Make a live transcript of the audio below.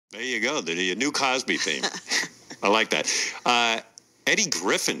There you go. The new Cosby theme. I like that. Eddie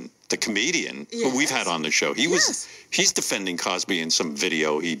Griffin, the comedian, who we've had on the show, he's defending Cosby in some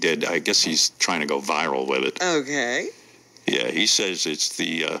video he did. I guess he's trying to go viral with it. Okay. Yeah, he says it's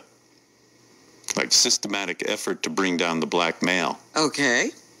the systematic effort to bring down the black male.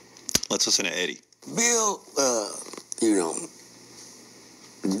 Okay. Let's listen to Eddie. Bill,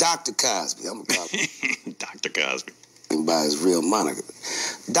 Dr. Cosby, I'm going to call him. Dr. Cosby. By his real moniker.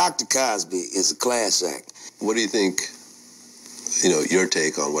 Dr. Cosby is a class act. What do you think, your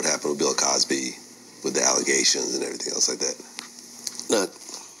take on what happened with Bill Cosby with the allegations and everything else like that? Look,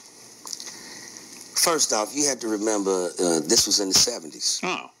 first off, you have to remember this was in the 70s.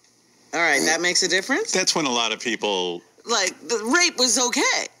 Oh. All right, that makes a difference? That's when a lot of people... Like, the rape was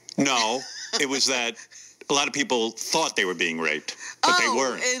okay. No, it was that a lot of people thought they were being raped, but they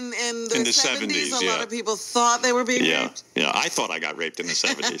weren't. In the 70s, a lot of people thought they were being raped? Yeah, I thought I got raped in the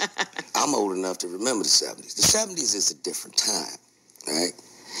 70s. I'm old enough to remember the 70s. The 70s is a different time, right?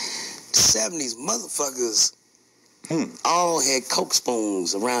 The 70s, motherfuckers all had Coke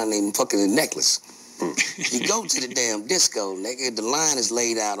spoons around their fucking necklace. You go to the damn disco, nigga, the line is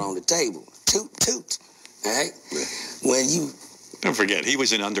laid out on the table. Toot, toot, all right? When you... Don't forget, he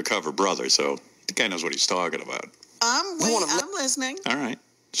was an undercover brother, so the guy knows what he's talking about. I'm listening. All right.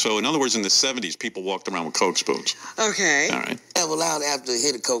 So, in other words, in the 70s, people walked around with Coke spoons. Okay. All right. Level out after a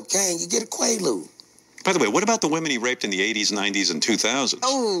hit of cocaine, you get a Quaalude. By the way, what about the women he raped in the 80s, 90s, and 2000s?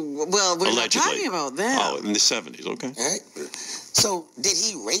 Oh, well, we're not talking about that. Oh, in the 70s, okay. All right. So, did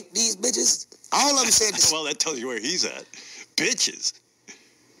he rape these bitches? All of them said this. Well, that tells you where he's at. Bitches.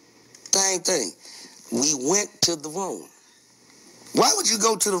 Same thing. We went to the room. Why would you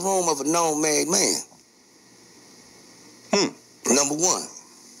go to the room of a known married man? Number one.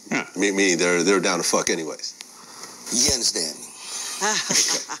 Yeah. Me, they're down to fuck anyways. You understand me?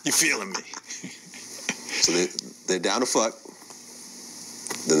 You feeling me? So they're down to fuck.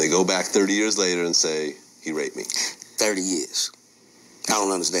 Then they go back 30 years later and say, he raped me. 30 years. I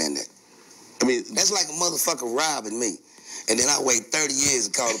don't understand that. I mean... That's like a motherfucker robbing me. And then I wait 30 years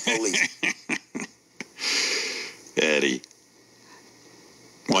and call the police. Eddie.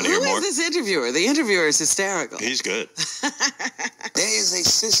 Want to hear more? Who is this interviewer? The interviewer is hysterical. He's good. There is a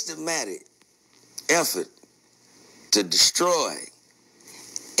systematic effort to destroy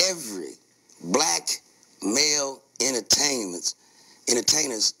every black male entertainer's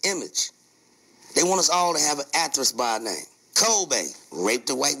image. They want us all to have an actress by name. Kobe raped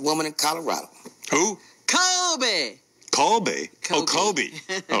a white woman in Colorado. Who? Kobe. Kobe? Oh, Kobe.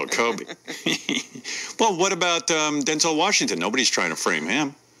 Oh, Kobe. Well, what about Denzel Washington? Nobody's trying to frame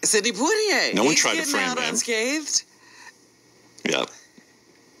him. Sidney Poitier. No one tried to frame him. Unscathed. Yep.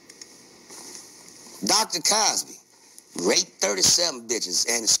 Dr. Cosby raped 37 bitches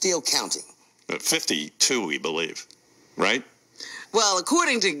and is still counting. 52, we believe. Right? Well,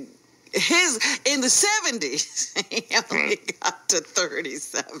 according to in the 70s, he only got to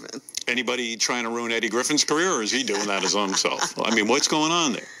 37. Anybody trying to ruin Eddie Griffin's career, or is he doing that his own self? I mean, what's going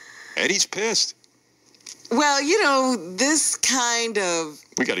on there? Eddie's pissed. Well, this kind of...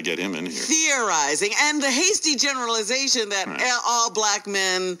 We got to get him in here. Theorizing and the hasty generalization that all black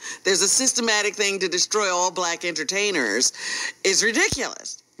men, there's a systematic thing to destroy all black entertainers is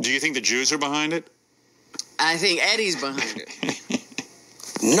ridiculous. Do you think the Jews are behind it? I think Eddie's behind it.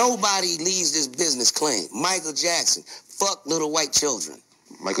 Nobody leaves this business clean. Michael Jackson, fuck little white children.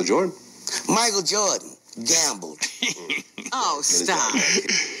 Michael Jordan? Michael Jordan gambled. Oh, stop.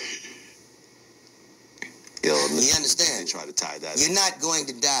 You understand? Try to tie that. You're not going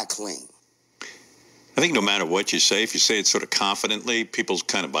to die clean. I think no matter what you say, if you say it sort of confidently, people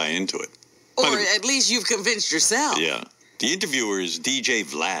kind of buy into it. Or at least you've convinced yourself. Yeah. The interviewer is DJ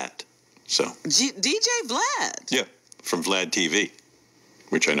Vlad. So. DJ Vlad? Yeah, from VladTV,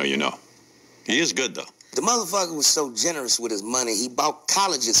 which I know you know. He is good, though. The motherfucker was so generous with his money, he bought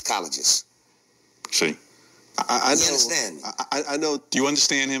colleges. See? I know. Understand me? I know. Do you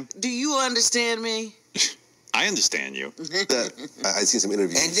understand him? Do you understand me? I understand you. I've seen some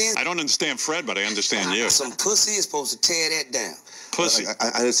interviews. And then I don't understand Fred, but I understand you. some pussy is supposed to tear that down. Pussy.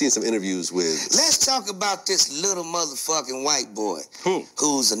 I've seen some interviews with... Let's talk about this little motherfucking white boy. Who?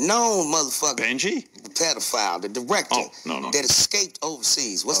 Who's a known motherfucker. Benji? Pedophile, the director. Oh, no. That escaped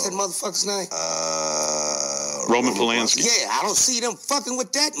overseas. What's that motherfucker's name? Roman Polanski. Yeah, I don't see them fucking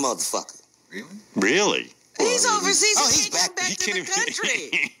with that motherfucker. Really? He's overseas. Oh, he's back to the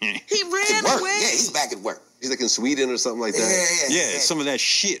country. He ran away. Yeah, he's back at work. He's like in Sweden or something like that. Yeah, some of that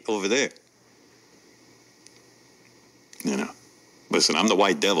shit over there. You know. Listen, I'm the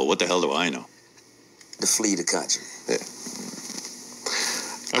white devil. What the hell do I know? To flee the country. Yeah.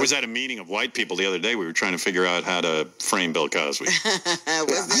 was at a meeting of white people the other day. We were trying to figure out how to frame Bill Cosby.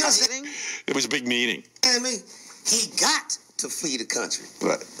 Was this a meeting? It was a big meeting. I mean, he got to flee the country.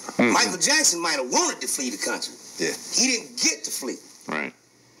 Right. Mm-hmm. Michael Jackson might have wanted to flee the country. Yeah. He didn't get to flee. Right.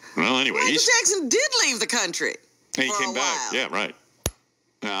 Well, anyway, Michael Jackson did leave the country. he for came a back. while. Yeah, right.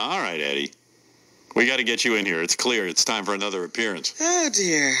 All right, Eddie. We got to get you in here. It's clear. It's time for another appearance. Oh,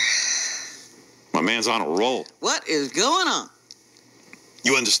 dear. My man's on a roll. What is going on?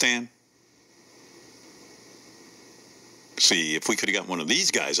 You understand? See, if we could have got one of these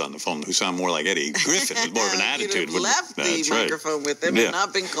guys on the phone who sound more like Eddie Griffin with more of an attitude. You'd have left the That's right. microphone with him Yeah. and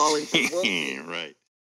not been calling for Right.